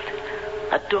child.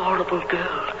 Adorable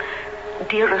girl.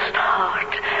 Dearest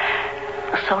heart.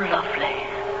 So lovely.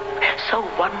 So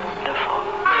wonderful.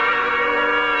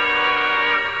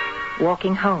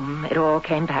 Walking home, it all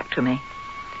came back to me.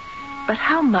 But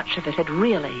how much of it had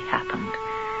really happened?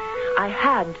 I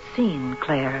had seen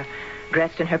Claire,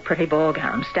 dressed in her pretty ball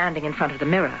gown, standing in front of the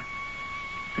mirror.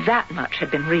 That much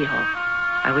had been real.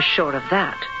 I was sure of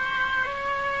that.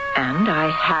 And I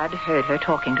had heard her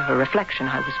talking to her reflection.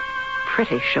 I was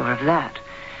pretty sure of that.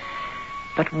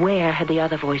 But where had the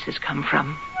other voices come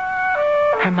from?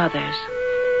 Her mother's,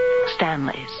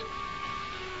 Stanley's,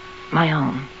 my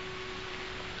own.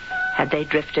 Had they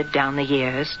drifted down the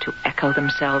years to echo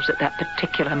themselves at that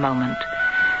particular moment?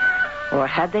 Or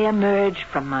had they emerged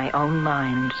from my own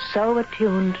mind, so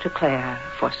attuned to Claire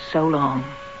for so long,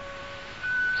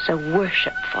 so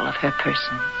worshipful of her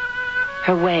person,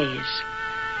 her ways,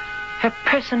 her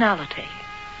personality,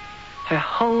 her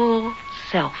whole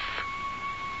self?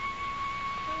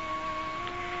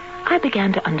 I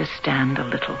began to understand a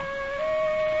little.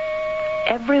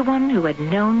 Everyone who had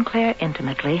known Claire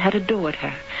intimately had adored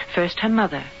her. First her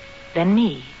mother, then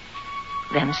me,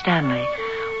 then Stanley.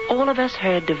 All of us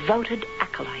her devoted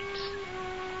acolytes.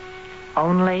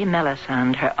 Only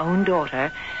Melisande, her own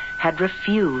daughter, had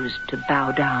refused to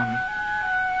bow down.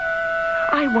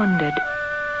 I wondered,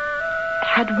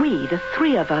 had we, the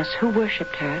three of us who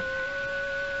worshipped her,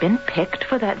 been picked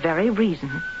for that very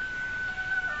reason?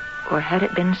 Or had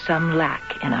it been some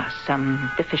lack in us, some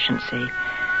deficiency,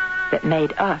 that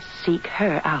made us seek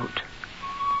her out?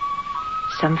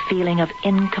 Some feeling of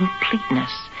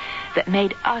incompleteness that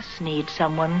made us need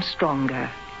someone stronger,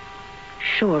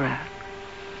 surer,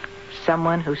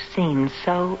 someone who seemed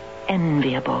so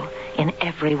enviable in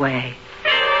every way.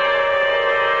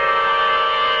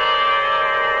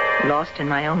 Lost in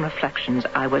my own reflections,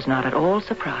 I was not at all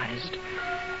surprised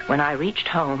when I reached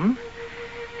home,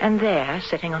 and there,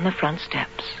 sitting on the front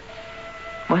steps,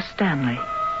 was Stanley.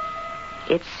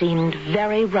 It seemed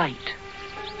very right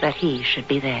that he should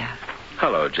be there.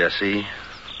 Hello, Jessie.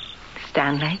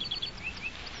 Stanley?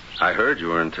 I heard you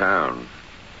were in town.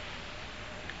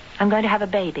 I'm going to have a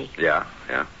baby. Yeah.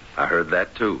 I heard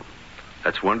that, too.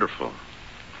 That's wonderful.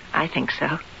 I think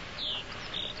so.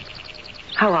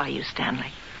 How are you,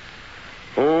 Stanley?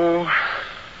 Oh,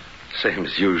 same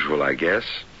as usual, I guess.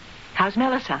 How's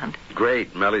Melisande?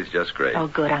 Great. Mellie's just great. Oh,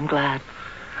 good. I'm glad.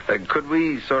 Could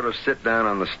we sort of sit down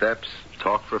on the steps,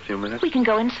 talk for a few minutes? We can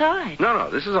go inside. No,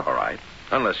 this is all right.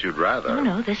 Unless you'd rather.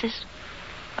 No, this is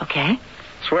okay.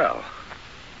 Swell.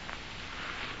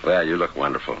 Well, you look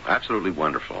wonderful. Absolutely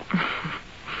wonderful.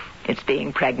 It's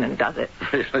being pregnant, does it?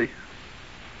 Really?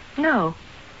 No.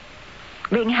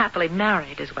 Being happily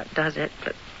married is what does it,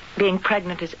 but being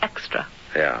pregnant is extra.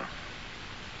 Yeah.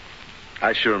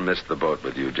 I sure missed the boat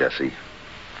with you, Jessie.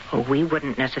 Oh, we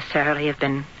wouldn't necessarily have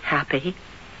been happy,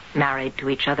 married to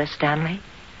each other, Stanley.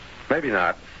 Maybe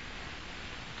not.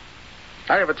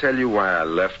 I ever tell you why I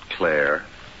left Claire?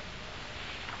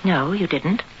 No, you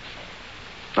didn't.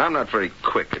 I'm not very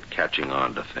quick at catching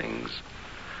on to things.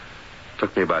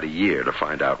 Took me about a year to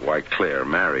find out why Claire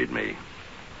married me.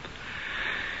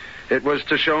 It was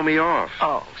to show me off.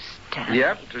 Oh, Stanley.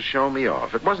 Yep, to show me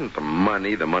off. It wasn't the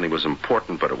money. The money was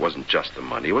important, but it wasn't just the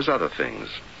money. It was other things.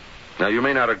 Now, you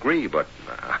may not agree, but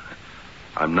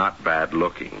I'm not bad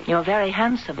looking. You're very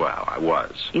handsome. Well, I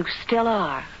was. You still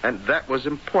are. And that was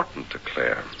important to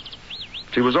Claire.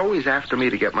 She was always after me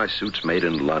to get my suits made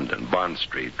in London, Bond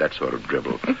Street, that sort of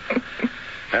dribble.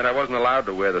 And I wasn't allowed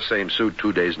to wear the same suit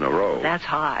 2 days in a row. That's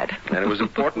hard. And it was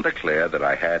important to Claire that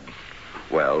I had,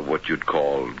 well, what you'd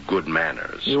call good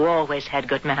manners. You always had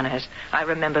good manners. I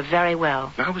remember very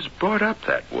well. I was brought up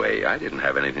that way. I didn't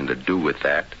have anything to do with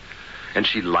that. And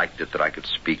she liked it that I could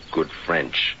speak good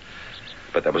French.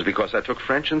 But that was because I took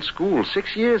French in school,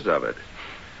 6 years of it.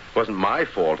 It wasn't my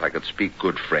fault I could speak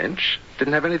good French. It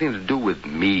didn't have anything to do with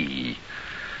me.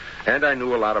 And I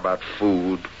knew a lot about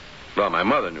food. Well, my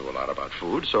mother knew a lot about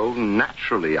food, so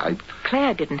naturally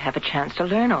Claire didn't have a chance to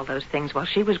learn all those things while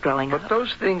she was growing up. But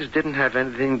those things didn't have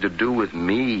anything to do with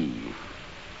me.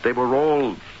 They were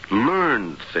all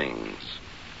learned things.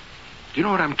 Do you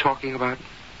know what I'm talking about?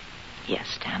 Yes,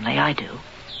 Stanley, I do.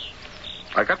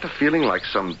 I got the feeling like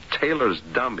some tailor's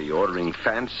dummy ordering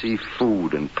fancy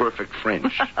food in perfect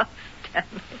French.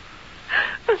 Stanley,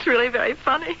 that's really very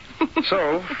funny.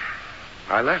 So,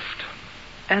 I left.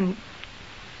 And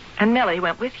Millie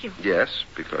went with you? Yes,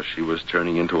 because she was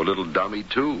turning into a little dummy,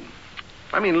 too.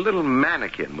 I mean, a little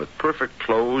mannequin with perfect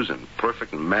clothes and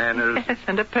perfect manners. Yes,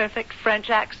 and a perfect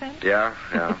French accent. Yeah.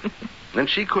 And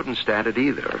she couldn't stand it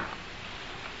either.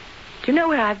 Do you know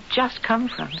where I've just come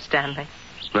from, Stanley?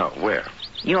 No, where?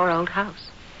 Your old house.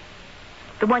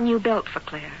 The one you built for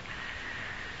Claire.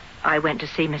 I went to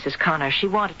see Mrs. Connor. She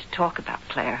wanted to talk about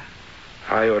Claire.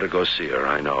 I ought to go see her,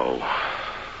 I know.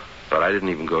 But I didn't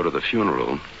even go to the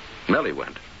funeral. Mellie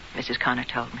went. Mrs. Connor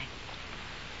told me.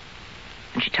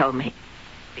 And she told me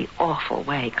the awful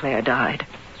way Claire died.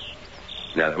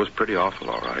 Yeah, that was pretty awful,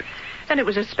 all right. And it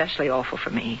was especially awful for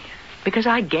me, because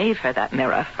I gave her that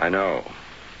mirror. I know.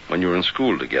 When you were in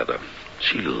school together.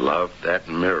 She loved that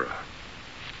mirror.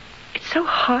 It's so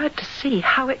hard to see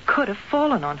how it could have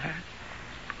fallen on her.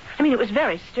 I mean, it was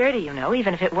very sturdy, you know,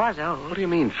 even if it was old. What do you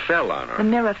mean, fell on her? The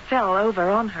mirror fell over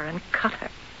on her and cut her.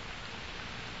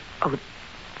 Oh,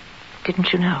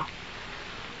 didn't you know?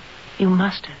 You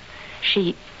must have.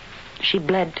 She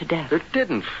bled to death. It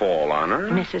didn't fall on her.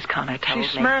 Mrs. Connor told me.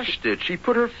 She smashed it. She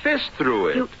put her fist through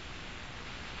it. You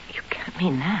can't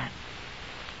mean that.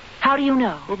 How do you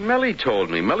know? Well, Mellie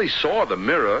told me. Mellie saw the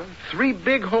mirror. 3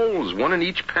 big holes, one in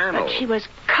each panel. But she was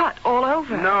cut all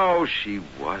over. No, she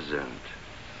wasn't.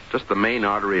 Just the main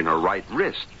artery in her right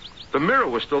wrist. The mirror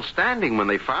was still standing when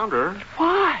they found her.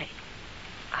 Why?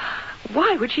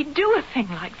 Why would she do a thing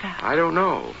like that? I don't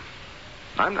know.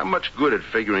 I'm not much good at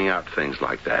figuring out things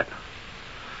like that.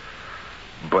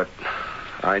 But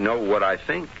I know what I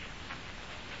think.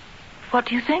 What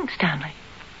do you think, Stanley?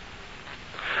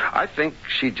 I think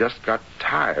she just got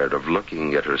tired of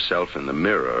looking at herself in the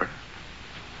mirror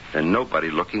and nobody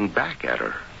looking back at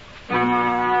her.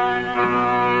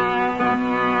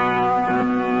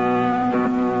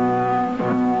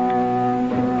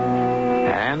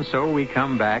 And so we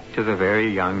come back to the very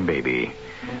young baby,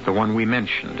 the one we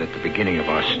mentioned at the beginning of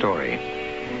our story.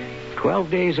 12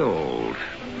 days old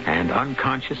and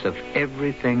unconscious of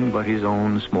everything but his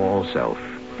own small self.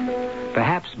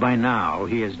 Perhaps by now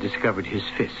he has discovered his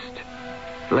fist.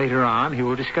 Later on, he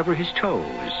will discover his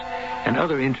toes and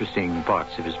other interesting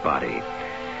parts of his body.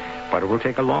 But it will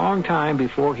take a long time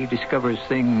before he discovers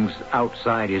things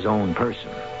outside his own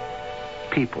person,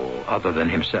 people other than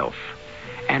himself,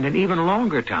 and an even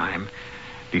longer time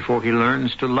before he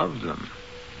learns to love them.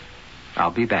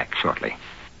 I'll be back shortly.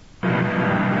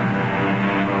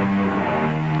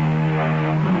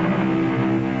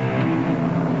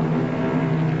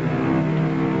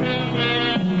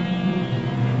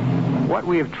 What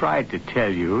we have tried to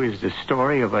tell you is the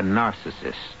story of a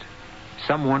narcissist,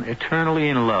 someone eternally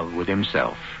in love with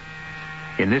himself.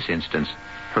 In this instance,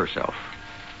 herself.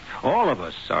 All of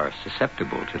us are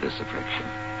susceptible to this affliction.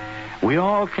 We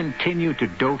all continue to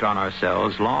dote on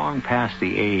ourselves long past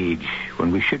the age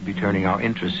when we should be turning our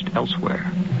interest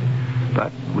elsewhere.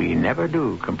 But we never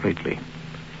do completely.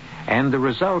 And the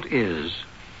result is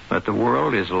that the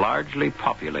world is largely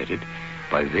populated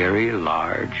by very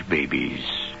large babies,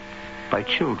 by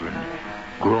children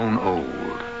grown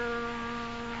old.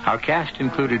 Our cast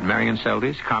included Marion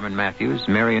Seldes, Carmen Matthews,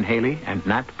 Marion Haley, and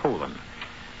Nat Polan.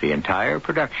 The entire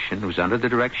production was under the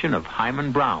direction of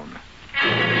Hyman Brown.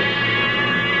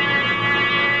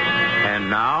 And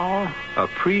now, a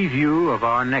preview of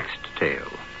our next tale.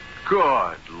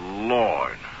 Good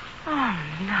Lord. Oh,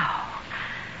 no.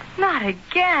 Not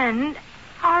again.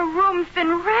 Our room's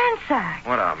been ransacked.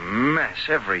 What a mess.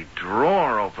 Every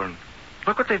drawer open.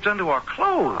 Look what they've done to our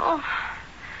clothes. Oh.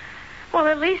 Well,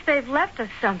 at least they've left us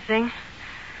something.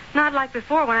 Not like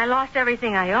before when I lost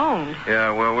everything I owned.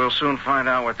 Yeah, well, we'll soon find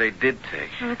out what they did take.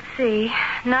 Let's see.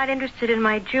 Not interested in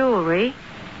my jewelry.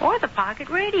 Or the pocket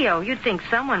radio. You'd think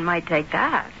someone might take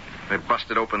that. They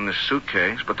busted open this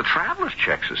suitcase, but the traveler's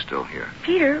checks are still here.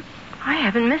 Peter, I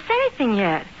haven't missed anything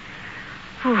yet.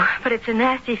 Whew, but it's a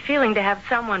nasty feeling to have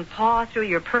someone paw through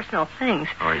your personal things.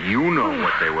 Oh, you know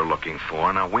what they were looking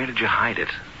for. Now, where did you hide it?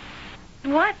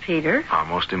 What, Peter? Our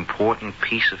most important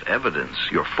piece of evidence,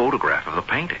 your photograph of the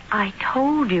painting. I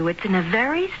told you it's in a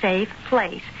very safe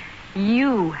place.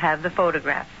 You have the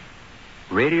photograph.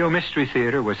 Radio Mystery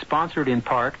Theater was sponsored in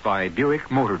part by Buick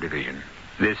Motor Division.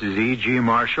 This is E.G.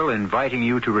 Marshall inviting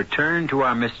you to return to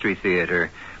our Mystery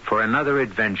Theater for another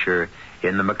adventure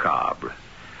in the macabre.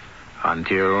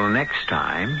 Until next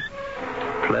time,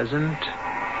 pleasant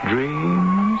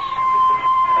dreams.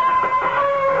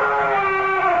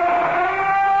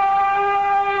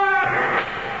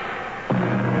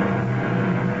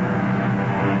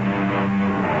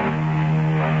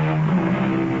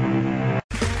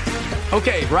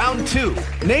 Okay, round two.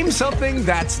 Name something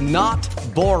that's not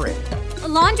boring. A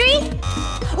laundry?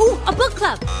 Ooh, a book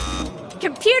club.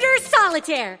 Computer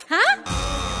solitaire, huh?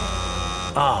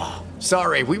 Ah, oh,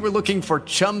 sorry, we were looking for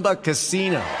Chumba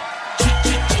Casino.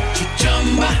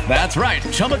 That's right,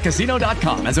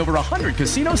 ChumbaCasino.com has over 100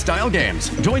 casino-style games.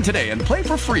 Join today and play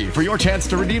for free for your chance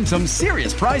to redeem some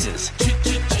serious prizes.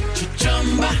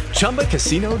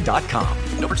 ChumbaCasino.com.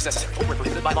 No purchase necessary. Void where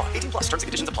prohibited by law. 18+. Terms and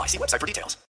conditions apply. See website for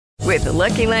details. With the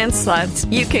Lucky Land Slots,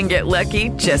 you can get lucky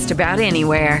just about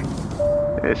anywhere.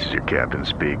 This is your captain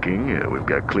speaking. We've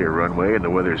got clear runway and the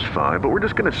weather's fine, but we're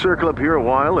just going to circle up here a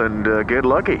while and get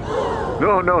lucky.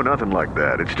 No, nothing like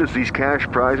that. It's just these cash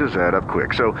prizes add up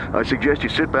quick. So I suggest you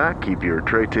sit back, keep your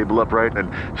tray table upright,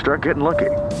 and start getting lucky.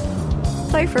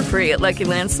 Play for free at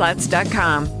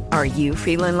LuckyLandSlots.com. Are you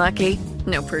feeling lucky?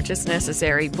 No purchase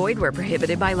necessary. Void where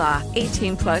prohibited by law.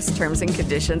 18+ terms and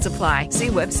conditions apply. See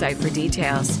website for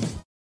details.